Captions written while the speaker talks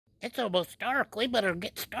It's almost dark. We better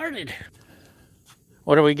get started.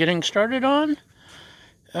 What are we getting started on?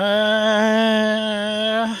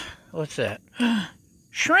 What's that?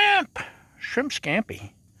 Shrimp! Shrimp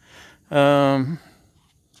scampi. Done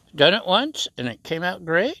it once, and it came out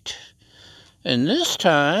great. And this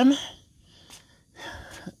time,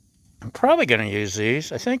 I'm probably going to use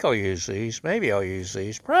these. I think I'll use these. Maybe I'll use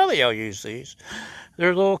these. Probably I'll use these.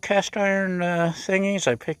 They're little cast iron thingies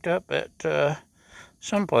I picked up at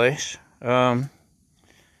someplace. I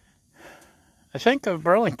think a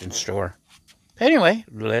Burlington store. Anyway,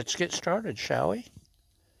 let's get started, shall we?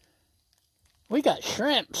 We got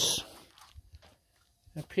shrimps.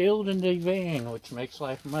 Peeled and deveined, which makes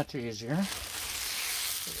life much easier.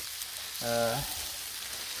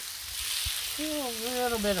 Still a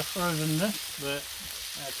little bit of frozenness, but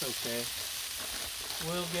that's okay.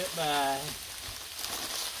 We'll get by.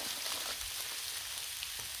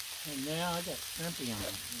 And now I got shrimpy on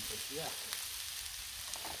them. Yeah.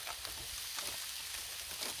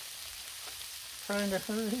 Trying to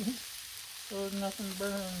hurry so nothing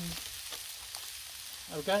burns.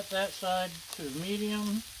 I've got that side to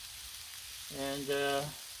medium, and the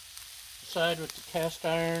side with the cast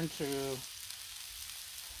iron to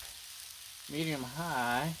medium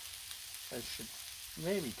high. I should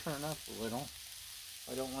maybe turn up a little.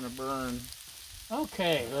 I don't want to burn.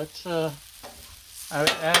 Okay, let's. I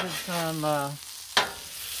added some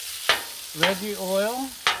veggie oil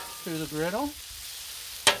to the griddle.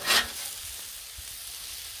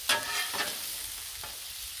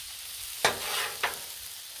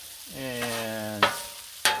 And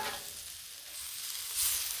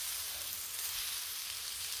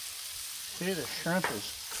see, the shrimp is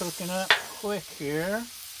cooking up quick here.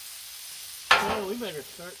 So we better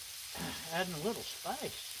start adding a little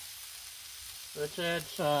spice. Let's add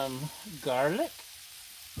some garlic,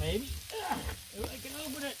 maybe. If I can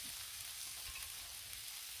open it.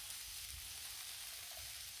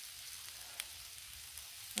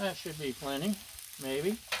 That should be plenty,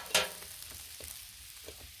 maybe.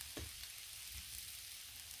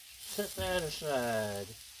 Set that aside.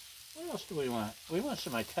 What else do we want? We want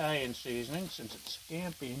some Italian seasoning since it's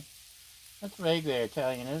scampi. That's vaguely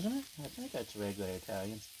Italian, isn't it? I think that's vaguely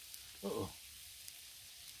Italian. Uh-oh.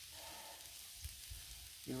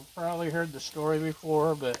 You've probably heard the story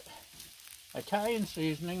before, but Italian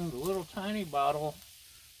seasoning, the little tiny bottle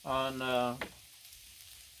on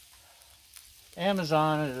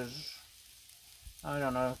Amazon is, I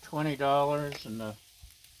don't know, $20, and the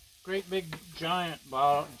great big giant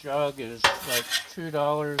jug is like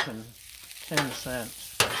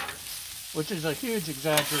 $2.10, which is a huge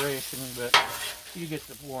exaggeration, but you get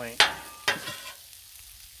the point.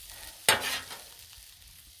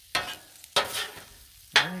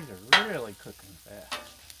 These are really cooking fast,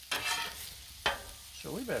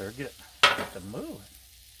 so we better get them moving.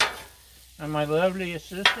 And my lovely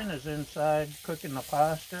assistant is inside cooking the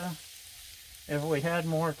pasta. If we had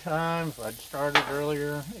more time, if I'd started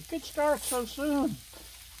earlier, it could start so soon.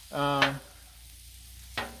 I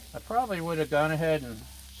probably would have gone ahead and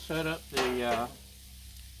set up the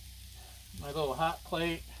my little hot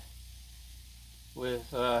plate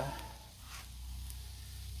with and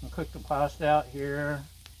cook the pasta out here.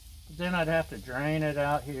 But then I'd have to drain it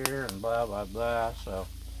out here and blah blah blah. So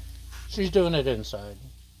she's doing it inside.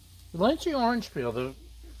 The Linseed orange peel, the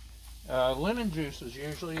lemon juice is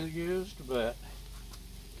usually used, but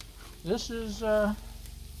this is, I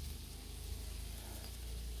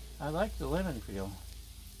like the lemon peel.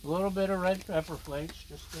 A little bit of red pepper flakes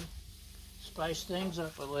just to spice things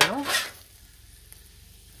up a little.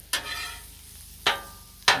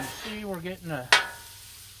 You see we're getting a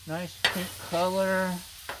nice pink color.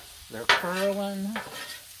 They're curling.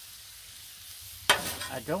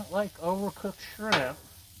 I don't like overcooked shrimp,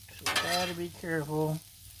 so we gotta be careful.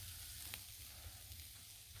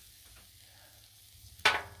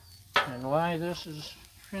 And why this is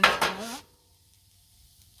finished up.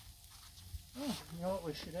 Oh, you know what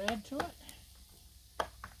we should add to it?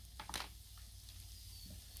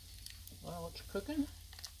 While it's cooking?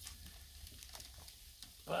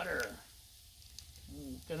 Butter.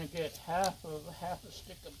 I'm gonna get half a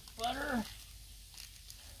stick of butter,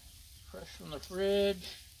 fresh from the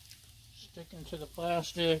fridge, stick into the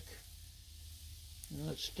plastic, and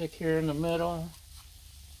let's stick here in the middle.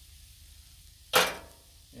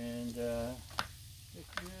 And stick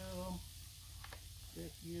you,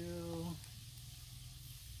 stick you,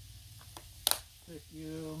 stick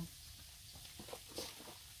you.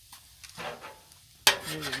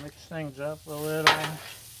 Maybe mix things up a little.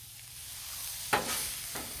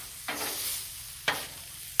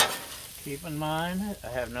 Keep in mind, I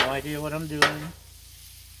have no idea what I'm doing.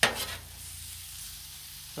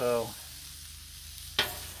 So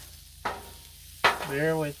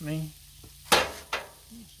bear with me.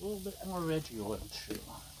 Needs a little bit more veggie oil too.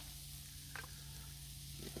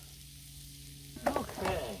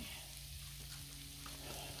 Okay.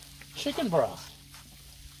 Chicken broth.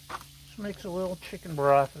 Just makes a little chicken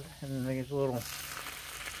broth in these little...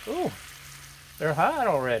 Ooh, they're hot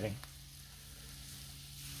already.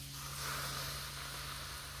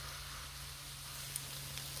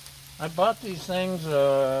 I bought these things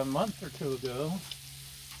a month or two ago,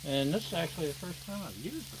 and this is actually the first time I've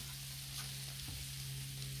used them.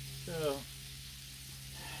 So,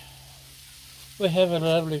 we have a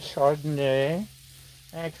lovely Chardonnay.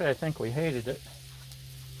 Actually, I think we hated it,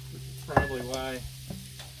 which is probably why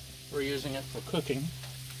we're using it for cooking.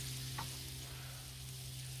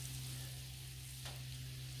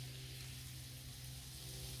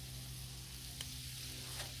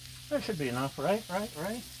 That should be enough, right?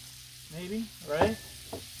 Maybe, right?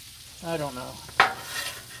 I don't know.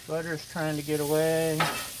 Butter's trying to get away.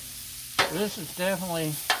 This is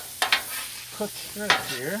definitely cooked shrimp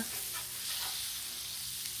here.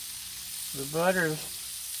 The butter's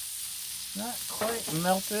not quite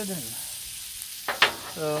melted, and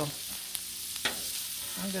so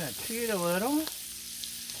I'm going to cheat a little.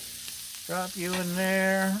 Drop you in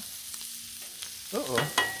there. Uh-oh.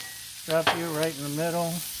 Drop you right in the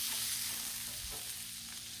middle.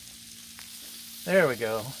 There we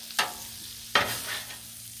go.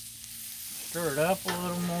 Stir it up a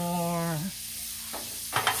little more.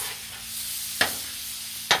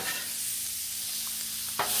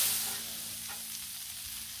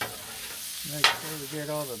 Make sure we get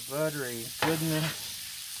all the buttery goodness.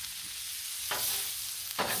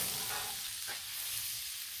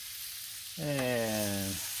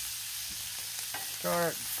 And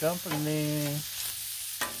start dumping these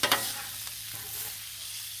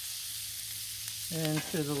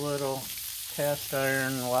into the little cast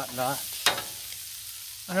iron whatnots.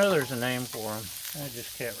 I know there's a name for them. I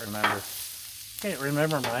just can't remember. Can't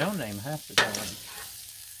remember my own name half the time.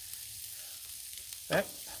 Beck,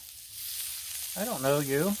 I don't know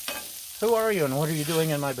you. Who are you and what are you doing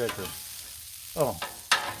in my bedroom? Oh,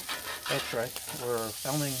 that's right. We're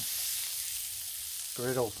filming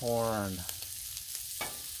griddle porn.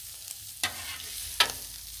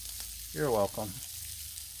 You're welcome.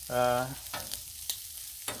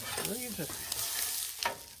 These are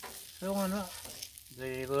filling up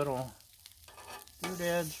the little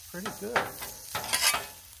doodads pretty good.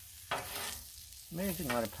 Amazing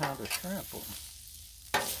what a pound of shrimp will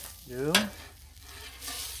do.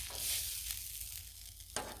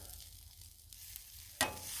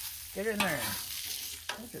 Get in there.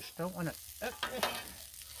 I just don't want to...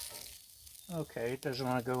 Okay, it doesn't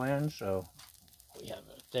want to go in, so we have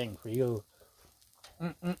a thing for you.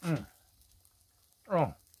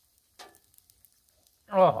 Oh.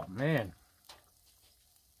 Oh, man.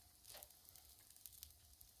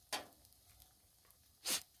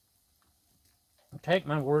 Take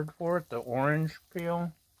my word for it, the orange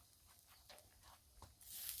peel.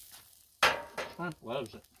 Shrimp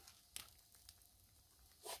loves it.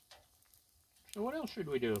 So what else should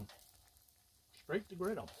we do? Scrape the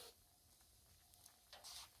griddle.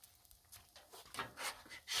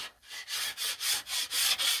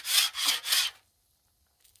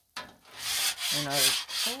 And I was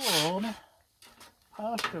told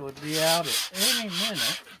pasta would be out at any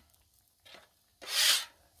minute.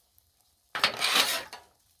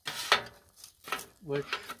 Which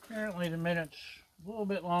apparently the minute's a little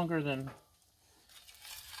bit longer than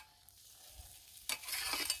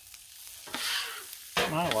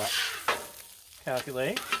my watch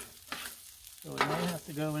calculate. So we may have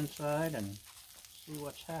to go inside and see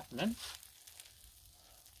what's happening.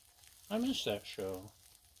 I missed that show.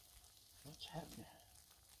 What's happening?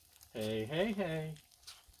 Hey, hey, hey.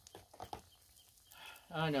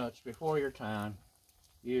 I know it's before your time.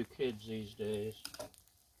 You kids these days.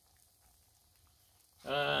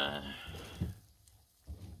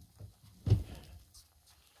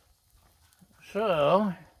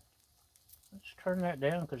 So, let's turn that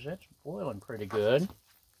down because that's boiling pretty good.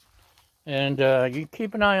 And you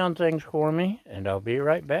keep an eye on things for me, and I'll be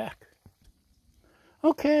right back.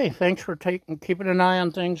 Okay, thanks for keeping an eye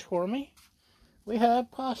on things for me. We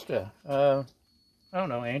have pasta. I don't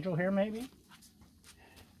know, Angel here maybe?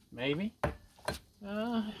 Maybe.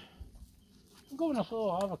 I'm going with a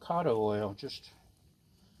little avocado oil, just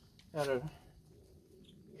out of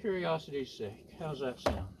curiosity's sake. How's that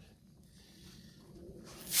sound?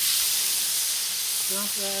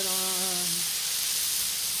 Dump that on.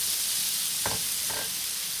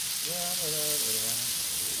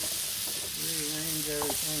 Rearrange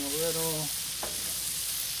everything a little.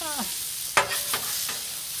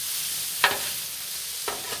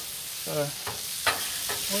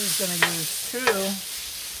 We're going to use 2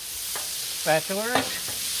 spatulas.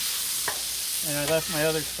 And I left my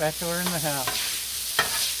other spatula in the house.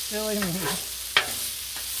 Silly me.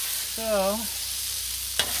 So,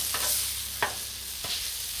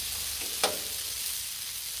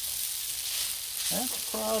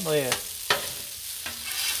 that's probably a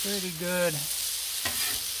pretty good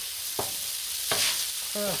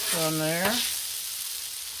crust on there.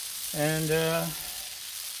 And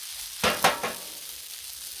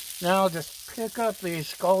now I'll just pick up these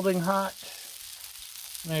scalding hot.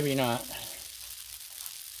 Maybe not.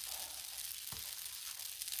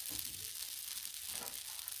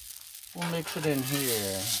 We'll mix it in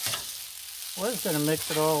here. I was going to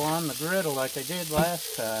mix it all on the griddle like I did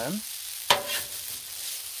last time.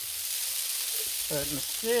 But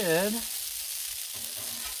instead,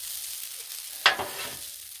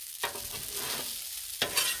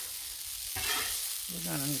 we're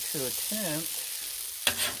going to attempt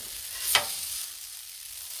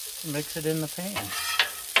to mix it in the pan.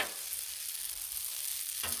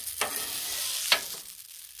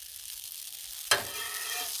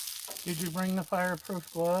 Did you bring the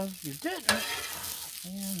fireproof gloves? You didn't.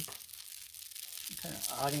 Man, what kind of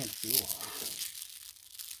audience you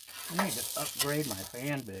are. I need to upgrade my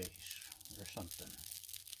fan base or something.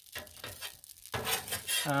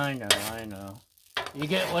 I know. You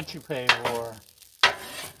get what you pay for.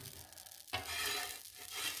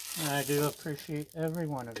 I do appreciate every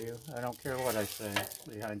one of you. I don't care what I say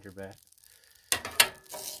behind your back.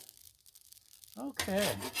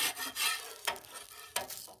 Okay.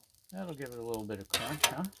 That'll give it a little bit of crunch,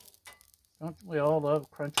 huh? Don't we all love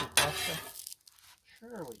crunchy pasta?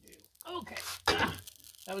 Sure we do. Okay.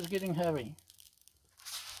 That was getting heavy.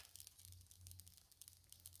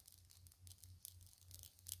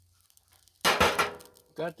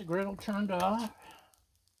 Got the griddle turned off.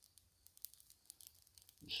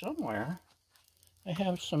 Somewhere I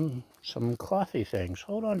have some coffee things.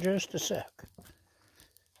 Hold on just a sec.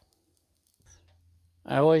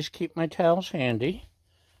 I always keep my towels handy.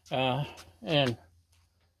 And,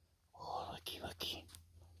 oh, looky.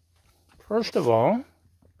 First of all,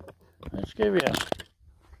 let's give you a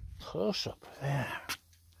close-up of that.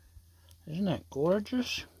 Isn't that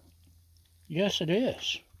gorgeous? Yes, it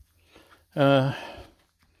is. We'll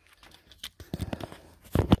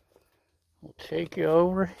take you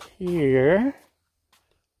over here.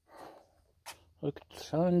 Look at the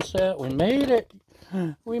sunset. We made it.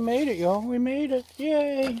 We made it, y'all. We made it.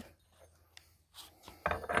 Yay.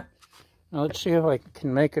 Now let's see if I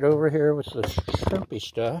can make it over here with the shrimpy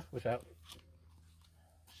stuff without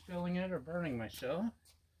spilling it or burning myself.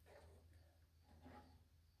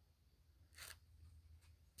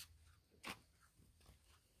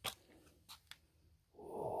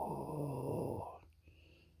 Whoa.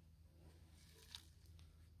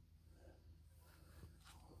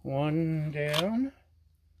 One down.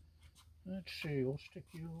 Let's see, we'll stick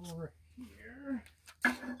you over here.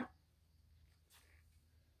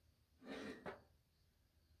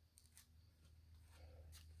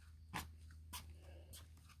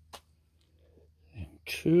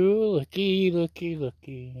 Two, looky.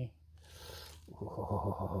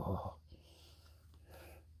 Whoa.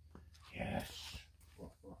 Yes.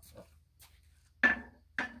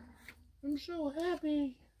 I'm so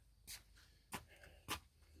happy.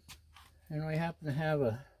 And we happen to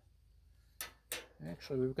have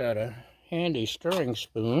actually we've got a handy stirring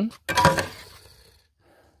spoon.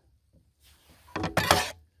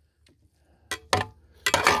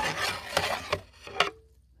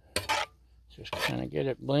 Just kind of get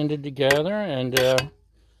it blended together, and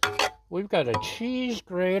we've got a cheese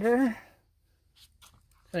grater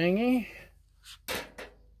thingy,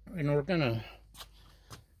 and we're gonna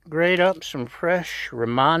grate up some fresh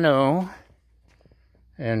Romano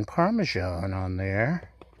and Parmesan on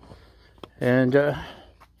there, and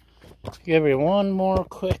give you one more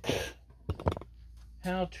quick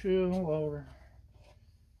how-to while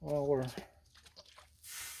we're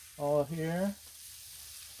all here.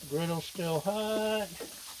 Griddle's still hot.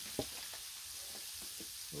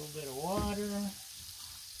 A little bit of water.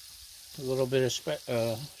 A little bit of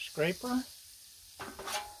scraper.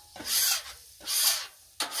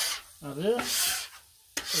 Now this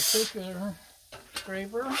particular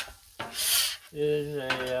scraper is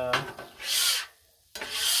a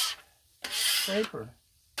scraper.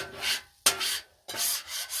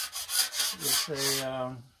 It's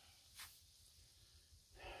a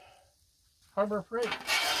Harbor Freight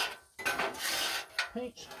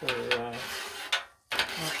paint scraper,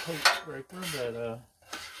 not paint scraper,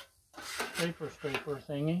 but scraper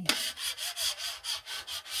thingy.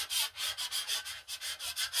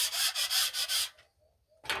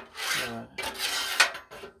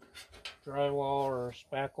 drywall or a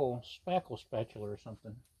spackle spatula or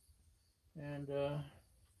something. And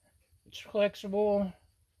it's flexible,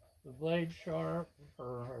 the blade's sharp,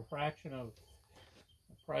 for a fraction of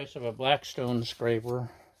the price of a Blackstone scraper.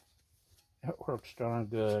 It works darn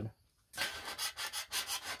good.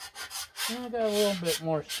 And I got a little bit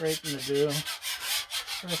more scraping to do,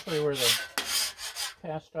 especially where the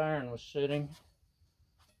cast iron was sitting.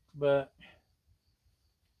 But,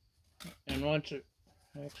 and once it,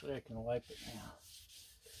 actually I can wipe it now.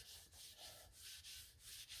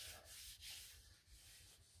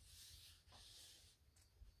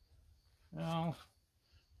 Oh,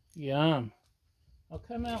 yum. I'll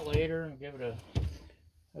come out later and give it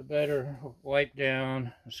a better wipe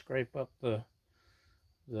down, scrape up the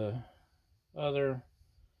other,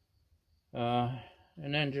 and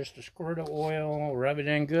then just a squirt of oil, rub it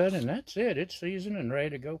in good, and that's it. It's seasoned and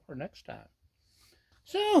ready to go for next time.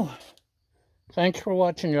 So, thanks for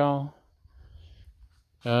watching, y'all.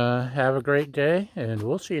 Have a great day, and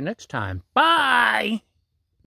we'll see you next time. Bye!